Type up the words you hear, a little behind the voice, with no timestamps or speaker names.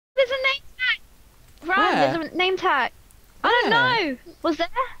Yeah. there's a name tag. I don't Yeah. know. Was there?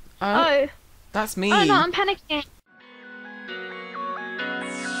 Uh, Oh. that's me. Oh no, I'm panicking.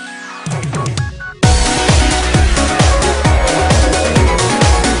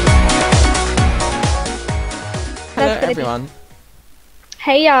 Hello That's gonna be- everyone.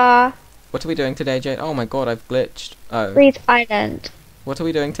 Hey y'all. What are we doing today, Jade? Oh my god, I've glitched. Oh. Breeze Island. What are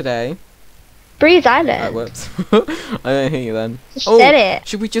we doing today? Breeze Island. Whoops. I didn't hear you then. Just Oh, said it.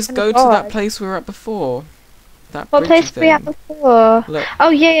 should we just Oh go my to that God. place we were at before? That What bridgey place were we at thing. before? Look, Oh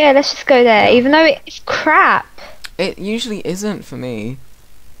yeah, let's just go there. Yeah. Even though it's crap. it usually isn't for me.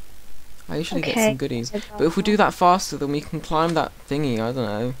 I usually get Okay. some goodies. But if we do that faster, then we can climb that thingy, I don't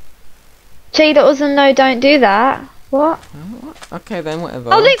know. Jade doesn't know, don't do that. What? What? Okay then, whatever.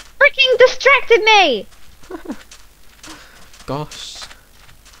 Oh, they freaking distracted me! Gosh.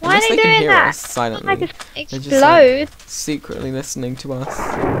 Why Unless are they can doing hear that? us silently. I just They're just, explode. secretly listening to us.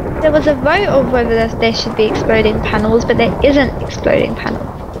 There was a vote of whether there should be exploding panels, but there isn't exploding panel.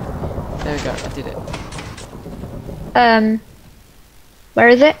 There we go, I did it. Where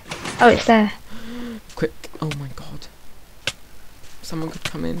is it? Oh, it's there. Quick. Oh my god. Someone could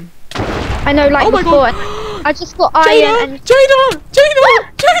come in. I know, like Oh my before, God. I just got iron and... Jada!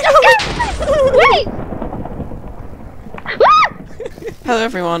 Wait! Ah! Hello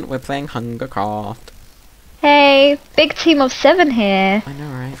everyone, we're playing Hungercraft. Hey, big team of 7 here, I know,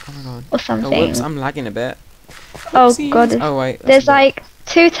 right? Oh my god. or Oh, something. whoops, I'm lagging a bit. Oh Whoopsies. god, Oh wait. there's like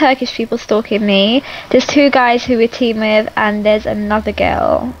 2 Turkish people stalking me, there's 2 guys who we team with, and there's another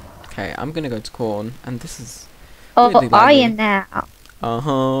girl. Okay, I'm gonna go to corn, and this is... Oh, really iron laggy. now.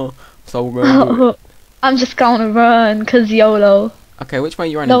 Uh-huh. So good. I'm just gonna run, cause YOLO. Okay, which way are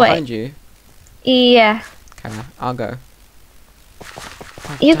you running? No, wait. Behind you? Yeah. Okay, I'll go.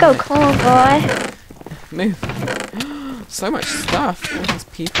 Oh, You damn go, it. cool boy. Oh. Move. So much stuff. All these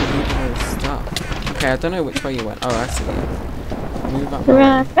people leaving all this stuff. Okay, I don't know which way you went. Oh, I see you. Move up.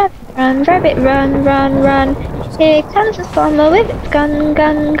 Run, rabbit, run. Here comes the farmer with its gun,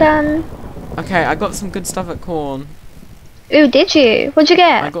 gun, gun. Okay, I got some good stuff at corn. Ooh, did you? What'd you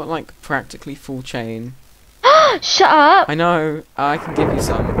I get? got like practically full chain. Shut up! I know. I can give you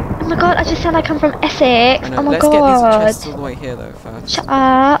some. Oh my god, I just sound like I'm from Essex. I know. Oh my Let's get god. these chests all the way here though first. Shut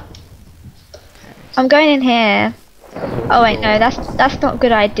up. I'm going in here. Oh wait, no, that's not a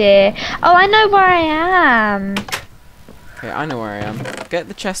good idea. Oh, I know where I am. Okay, I know where I am. Get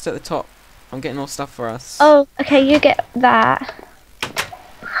the chest at the top. I'm getting all stuff for us. Oh, okay, you get that.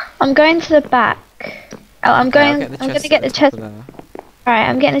 I'm going to the back. Oh, I'm Okay, I'll gonna chest get at the top chest. of there. Alright,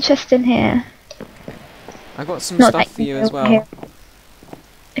 I'm getting a chest in here. I got some Not stuff like for you you as well. here.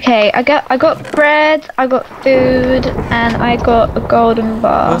 Okay, I got bread, I got food, and I got a golden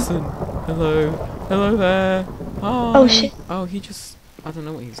bar. Listen. Hello. Hello there. Hi. Oh shit. Oh, he just... I don't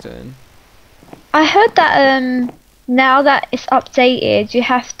know what he's doing. I heard that now that it's updated, you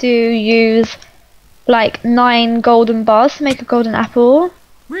have to use like 9 golden bars to make a golden apple.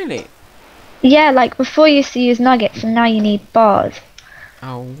 Really? Yeah, like before you used to use nuggets, and now you need bars.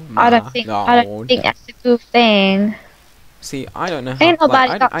 Oh my I don't think that's a good thing. See, I don't know how... Ain't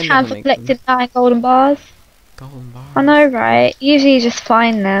nobody got I time never for make them. collecting 9 golden bars. Golden bars. I know, right? Usually you just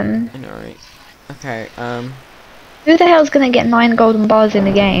find them. I know, right? Okay, Who the hell's gonna get 9 golden bars in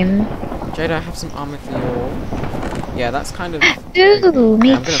the game? Jada, I have some armor for you. Yeah, that's kind of... Ooh,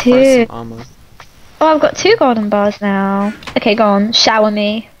 me I'm gonna throw too. some armor. Oh, I've got 2 golden bars now. Okay, go on, shower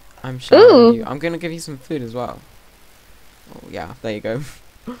me. I'm showering Ooh. you. I'm gonna give you some food as well. Oh, yeah, there you go.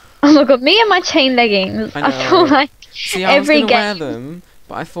 Oh my god, me and my chain leggings. I I, know, feel right? like See, I was every gonna wear game. them,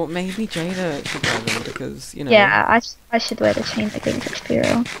 but I thought maybe Jada should wear them because, you know... Yeah, I should wear the chain leggings, let's be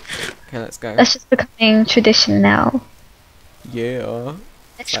real. Okay, let's go. That's just becoming tradition now. Yeah.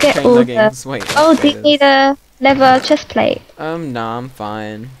 Let's Like get chain all leggings. Wait, Oh, that's do you Jada's. need a leather chest plate? Nah, I'm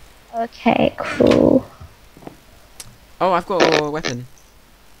fine. Okay, cool. Oh, I've got a weapon.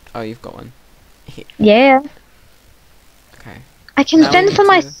 Oh, you've got one. Yeah. Okay. I can Now we fend need for to-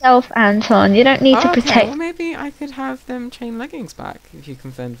 myself, Anton. You don't need to Okay, protect. well maybe I could have them chain leggings back if you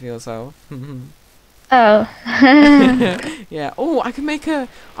can fend for yourself. Oh. Yeah. Oh, I can make a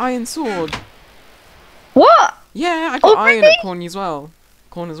iron sword. What? Yeah, I got iron Already? at corn as well.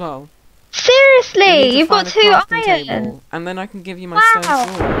 Corn as well. We need Seriously? to You've got find a 2 crafting iron. table, and then I can give you my Wow.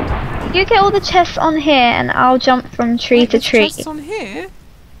 stone sword. You get all the chests on here, and I'll jump from tree Wait, to there's tree. chests on here.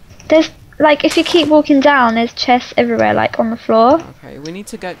 There's like if you keep walking down, there's chests everywhere, like on the floor. Okay, we need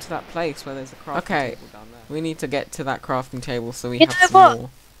to get to that place where there's a crafting table down there. We need to get to that crafting table so we You have know some what? more.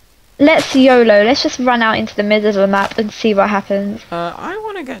 Let's YOLO. Let's just run out into the middle of the map and see what happens. I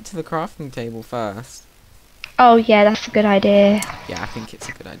want to get to the crafting table first. Oh yeah, that's a good idea. Yeah, I think it's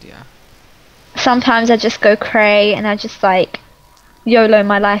a good idea. Sometimes I just go cray and I just like YOLO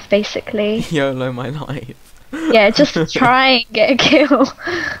my life basically. YOLO my life. Yeah, just to try and get a kill.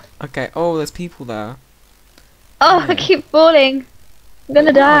 Okay. Oh, there's people there. Oh, I Yeah. keep falling. I'm gonna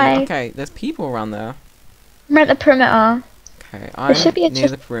Wait, where are you? die. Okay, there's people around there. I'm at the perimeter. Okay, There should I'm be a near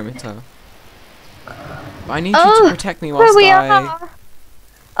chest. the perimeter. But I need you Oh, to protect me there whilst we I... are.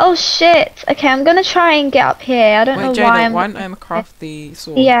 Oh shit. Okay, I'm gonna try and get up here. I don't Wait, know Jada, why why I'm. don't I craft the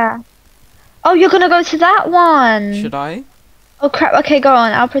sword? Yeah. Oh, you're gonna go to that one. Should I? Oh crap. Okay, go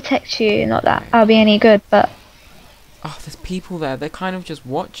on. I'll protect you. Not that Okay. I'll be any good, but. Oh, there's people there. They're kind of just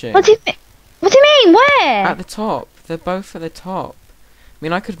watching. What do you mean? What do you mean? Where? At the top. They're both at the top. I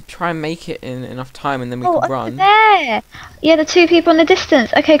mean, I could try and make it in enough time and then we Oh, could over run. there. Yeah, the two people in the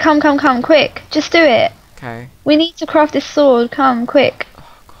distance. Okay, come, quick. Just do it. Okay. We need to craft this sword. Come, quick.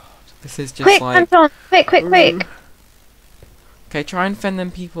 Oh, God. This is just Quick, like... Anton. Quick. Okay, try and fend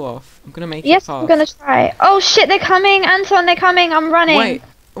them people off. I'm gonna make Yes, it fast. I'm gonna try. Oh shit, they're coming, Anton. They're coming. I'm running. Wait.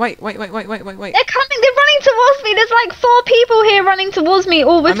 They're coming. They're running towards me. There's like 4 people here running towards me,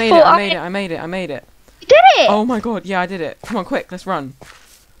 all with I made full it, iron. I made it. You did it. Oh my God, yeah, I did it. Come on, quick, let's run.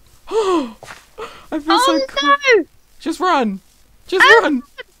 I feel so Oh cool. no! Just run. Just run.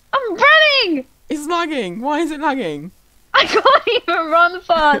 I'm running. It's lagging. Why is it lagging? I can't even run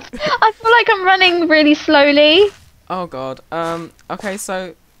fast. I feel like I'm running really slowly. Oh God. Okay,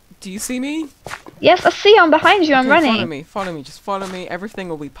 so do you see me? Yes, I see. I'm behind you. I'm Okay, running. Follow me. Just follow me. Everything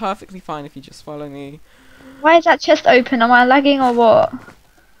will be perfectly fine if you just follow me. Why is that chest open? Am I lagging or what?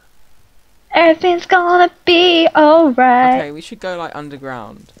 Everything's gonna be alright. Okay, we should go like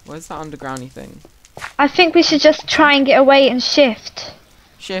underground. Where's that undergroundy thing? I think we should just try and get away and shift.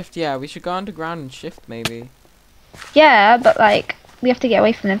 Shift, yeah, we should go underground and shift maybe. Yeah, but like, we have to get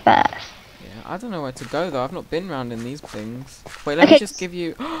away from them first. Yeah, I don't know where to go though. I've not been around in these things. Wait, let me Okay. just give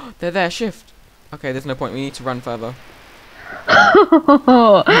you... They're there, shift. Okay, there's no point. We need to run further.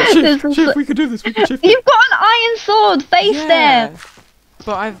 This is so- we can do this. We can shift. You've got an iron sword. Face them.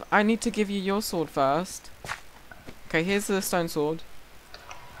 But I need to give you your sword first. Okay, here's the stone sword.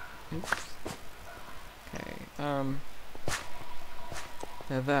 Oops. Okay,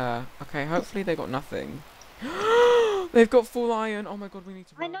 they're there. Okay, hopefully they got nothing. They've got full iron. Oh my God, we need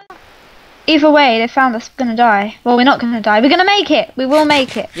to I run. know. Either way, they found us. We're gonna die. Well, we're not gonna die. We're gonna make it. We will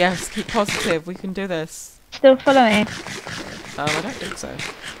make it. Yes, keep positive. We can do this. Still following. I don't think so.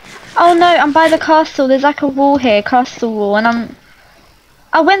 Oh no, I'm by the castle. There's like a wall here, castle wall, and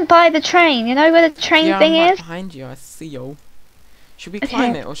I went by the train. You know where the train Yeah, thing I'm right is? behind you. I see you. Should we Okay.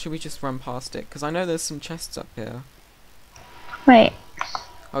 climb it or should we just run past it? Because I know there's some chests up here. Wait,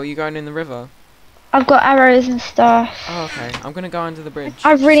 Oh, you going in the river? I've got arrows and stuff. Oh, okay. I'm gonna go under the bridge.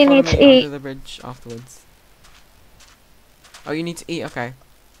 I Just really follow need to me eat. under the bridge afterwards. Oh, you need to eat. Okay.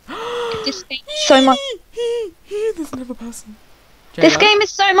 This game is so much. There's another person. This Jada? game is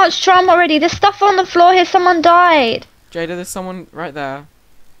so much drama already. There's stuff on the floor here. Someone died. Jada, there's someone right there.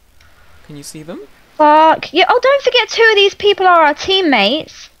 Can you see them? Fuck. Yeah. Oh, don't forget, 2 of these people are our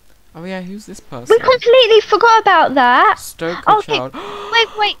teammates. Oh yeah, who's this person? We completely forgot about that. Stoke Okay, child.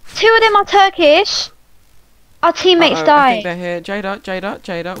 Wait. 2 of them are Turkish. Our teammates I think died. they're here.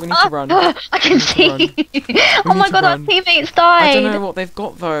 Jada, we need to run. I can see. Oh need my to god, our run. teammates I don't died. know what they've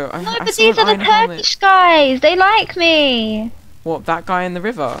got though. No, I but saw these an are the iron helmet. Turkish guys. They like me. What, that guy in the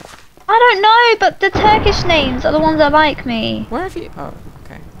river? I don't know, but the Turkish names are the ones that like me. Where have you? Oh,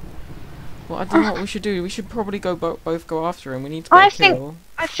 okay. Well, I don't know what we should do. We should probably go both go after him. We need to get a kill.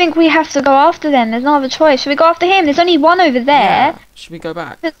 I think we have to go after them. There's no other choice. Should we go after him? There's only one over there. Yeah. Should we go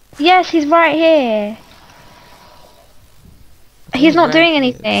back? Yes, he's right here. I don't He's know not where doing he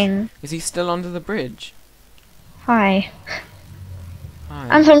is. anything. Is he still under the bridge? Hi. Hi.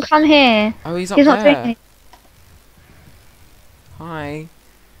 Anton, come here. Oh, he's up He's not doing there. anything. Hi.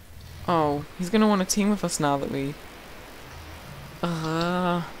 Oh, he's gonna want to team with us now that we...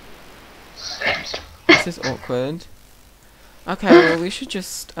 This is awkward. Okay, well we should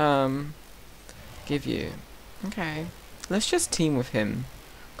just, give you... Okay. Let's just team with him.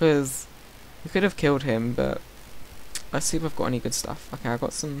 Because we could have killed him, but... Let's see if I've got any good stuff. Okay, I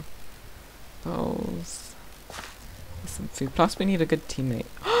got some... bowls. Some food. Plus we need a good teammate.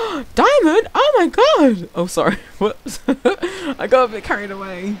 Diamond! Oh my god! Oh, sorry. Whoops. I got a bit carried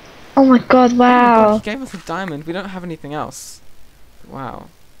away. Oh my god, Oh my god, wow. he gave us a diamond. We don't have anything else. Wow.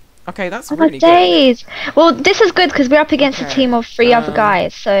 Okay, that's Oh my really good. days. Well, this is good because we're up against a Okay, team of 3 other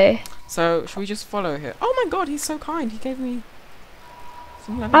guys, so... So, should we just follow here? Oh my god, he's so kind. He gave me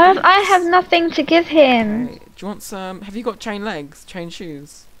some lemon I boots. have nothing to give him. Okay, do you want some... Have you got chain legs? Chain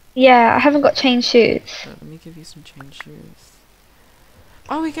shoes? Yeah, I haven't got chain shoes. Let me give you some chain shoes.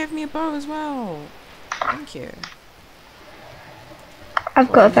 Oh, he gave me a bow as well. Thank you. I've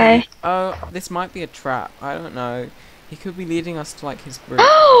What got a are bow. you? Oh, this might be a trap. I don't know. He could be leading us to like his group.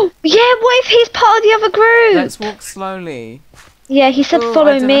 Oh, yeah, what if he's part of the other Let's group? walk slowly. Yeah, he said Oh, I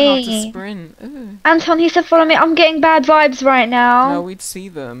follow don't know how to me. sprint. Ooh. Anton, he said follow me. I'm getting bad vibes right No, now. we'd see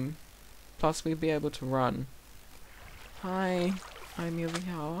them. Plus, we'd be able to run. Hi, I'm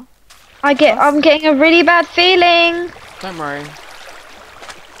Yulia. I'm getting a really bad feeling. Don't worry.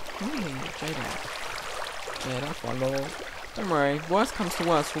 Ooh, Jada. Jada, follow. Don't worry. Worst comes to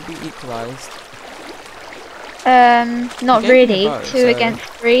worst, we'll be equalised. Not He gave me a really. bow, 2 so against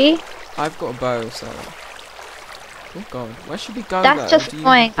 3. I've got a bow, so. Oh god, where should we go That's though? just Do you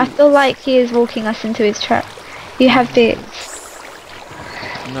annoying. have I feel boots? like he is walking us into his trap. You Do you have have boots.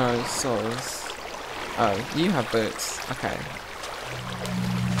 No, souls. Oh, you have boots. Okay.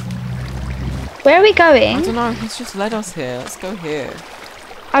 Where are we I going? don't know, he's just led us here. Let's go here.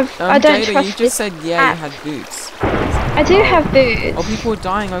 I don't Jada, trust you this just said yeah, you app. had boots. I do Oh. have Oh, boots. people are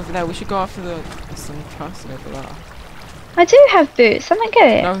dying over there. We should go after some person over there. I do have boots. I don't get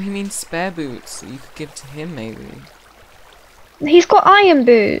it. No, he means spare boots that you could give to him, maybe. He's got iron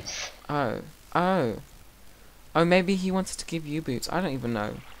boots. Oh. Oh. Oh, maybe he wanted to give you boots. I don't even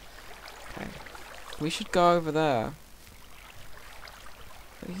know. Okay. We should go over there.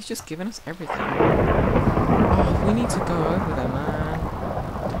 But he's just giving us everything. Oh, we need to go over there, man.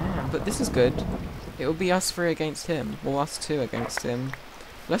 Damn, but this is good. It will be us 3 against him. Well, us 2 against him.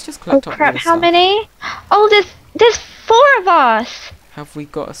 Let's just Oh collect up all crap, this how stuff. many? Oh, there's 4 of us. Have we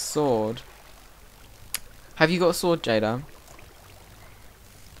got a sword? Have you got a sword, Jada?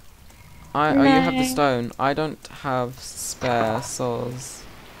 Oh, you have the No. stone. I don't have spare souls.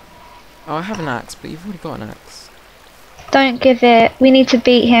 Oh, I have an axe, but you've already got an axe. Don't give it. We need to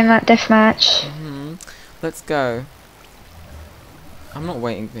beat him at deathmatch. Let's go. I'm not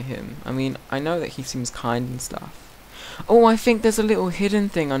waiting for him. I mean, I know that he seems kind and stuff. Oh, I think there's a little hidden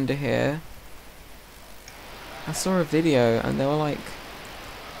thing under here. I saw a video and they were like,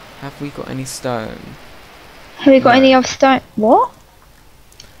 have we got any stone? Have we got No. any of stone? What?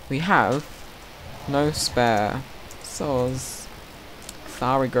 We have no spare souls.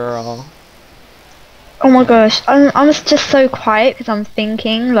 Sorry, girl. Oh my gosh, I'm just so quiet because I'm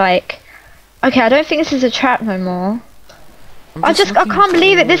thinking like, okay, I don't think this is a trap no more. I looking can't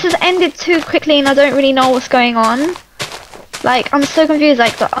believe it. This for- has ended too quickly and I don't really know what's going on. Like, I'm so confused.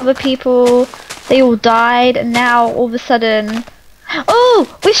 Like, the other people, they all died and now all of a sudden...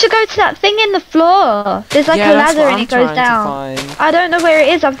 Oh, we should go to that thing in the floor. There's like yeah, a that's ladder what and I'm it goes trying down. to find. I don't know where it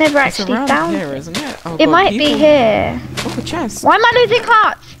is. I've never It's actually around found here, it. isn't it? Oh It god, might be here. Oh, a chest. Why am I losing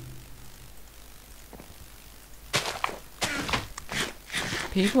hearts?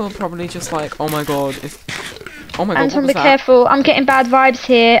 People are probably just like, oh my god, oh my god, Anton, what be was that? careful. I'm getting bad vibes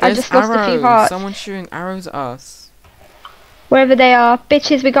here. I There's just lost a few arrows. hearts. Someone's shooting arrows at us. Wherever they are.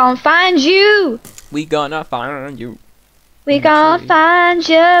 Bitches, we gonna find you. We gonna find you. We In the gonna tree. find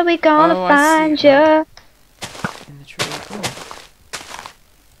you. We gonna Oh, I find see you. it. In the tree.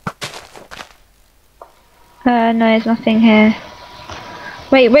 Oh. No, there's nothing here.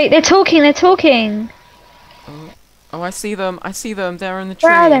 Wait, they're talking. Oh, I see them. I see them. They're in the tree.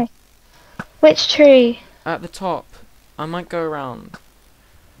 Where are they? Which tree? At the top. I might go around.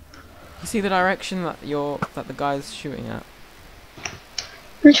 You see the direction that the guy's shooting at?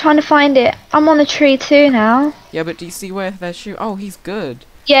 I'm trying to find it. I'm on a tree too now. Yeah, but do you see where they're shooting? Oh, he's good.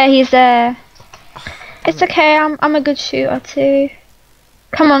 Yeah, he's there. It's okay, I'm a good shooter too.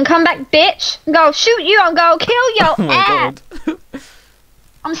 Come on, come back, bitch. I'm gonna shoot you, I'm gonna kill your Oh my ass. god.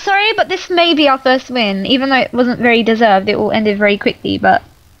 I'm sorry, but this may be our first win. Even though it wasn't very deserved, it all ended very quickly, but...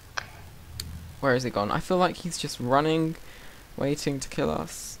 Where is he gone? I feel like he's just running, waiting to kill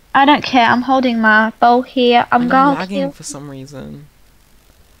us. I don't care, I'm holding my bow here. I'm And gonna lagging kill... for some reason.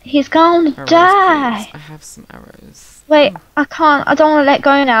 He's gonna Arrows, die. please. I have some arrows. Wait, I can't. I don't want to let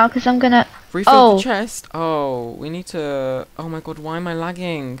go now because I'm gonna... Refill the chest. Oh, we need to... Oh my god, why am I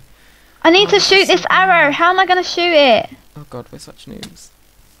lagging? I need to this is shoot so this arrow. bad. How am I gonna shoot it? Oh god, we're such noobs.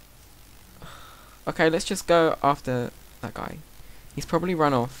 Okay, let's just go after that guy. He's probably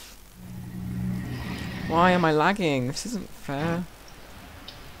run off. Why am I lagging? This isn't fair.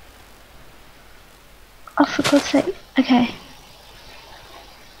 Oh, for God's sake. Okay.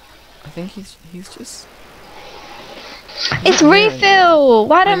 I think he's just... It's not near anyone. refill.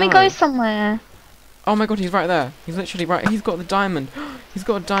 Why don't we know. go somewhere? Oh my god, he's right there. He's literally right. He's got the diamond. He's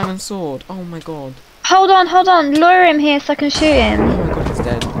got a diamond sword. Oh my god. Hold on. Lure him here so I can shoot him. Oh my god, he's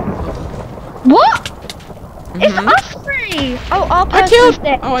dead. What? It's Mhm. us three. Oh, our I person's killed.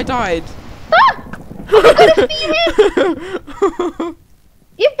 dead. Oh, I died. Ah! You could have seen him.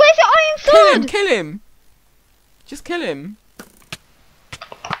 god! Kill him! Just kill him.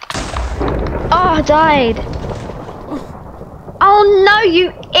 Oh, I died. Oh no, you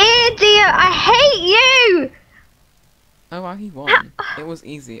idiot! I hate you! Oh wow, he won. It was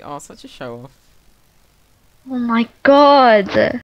easy. Oh, such a show off. Oh my god.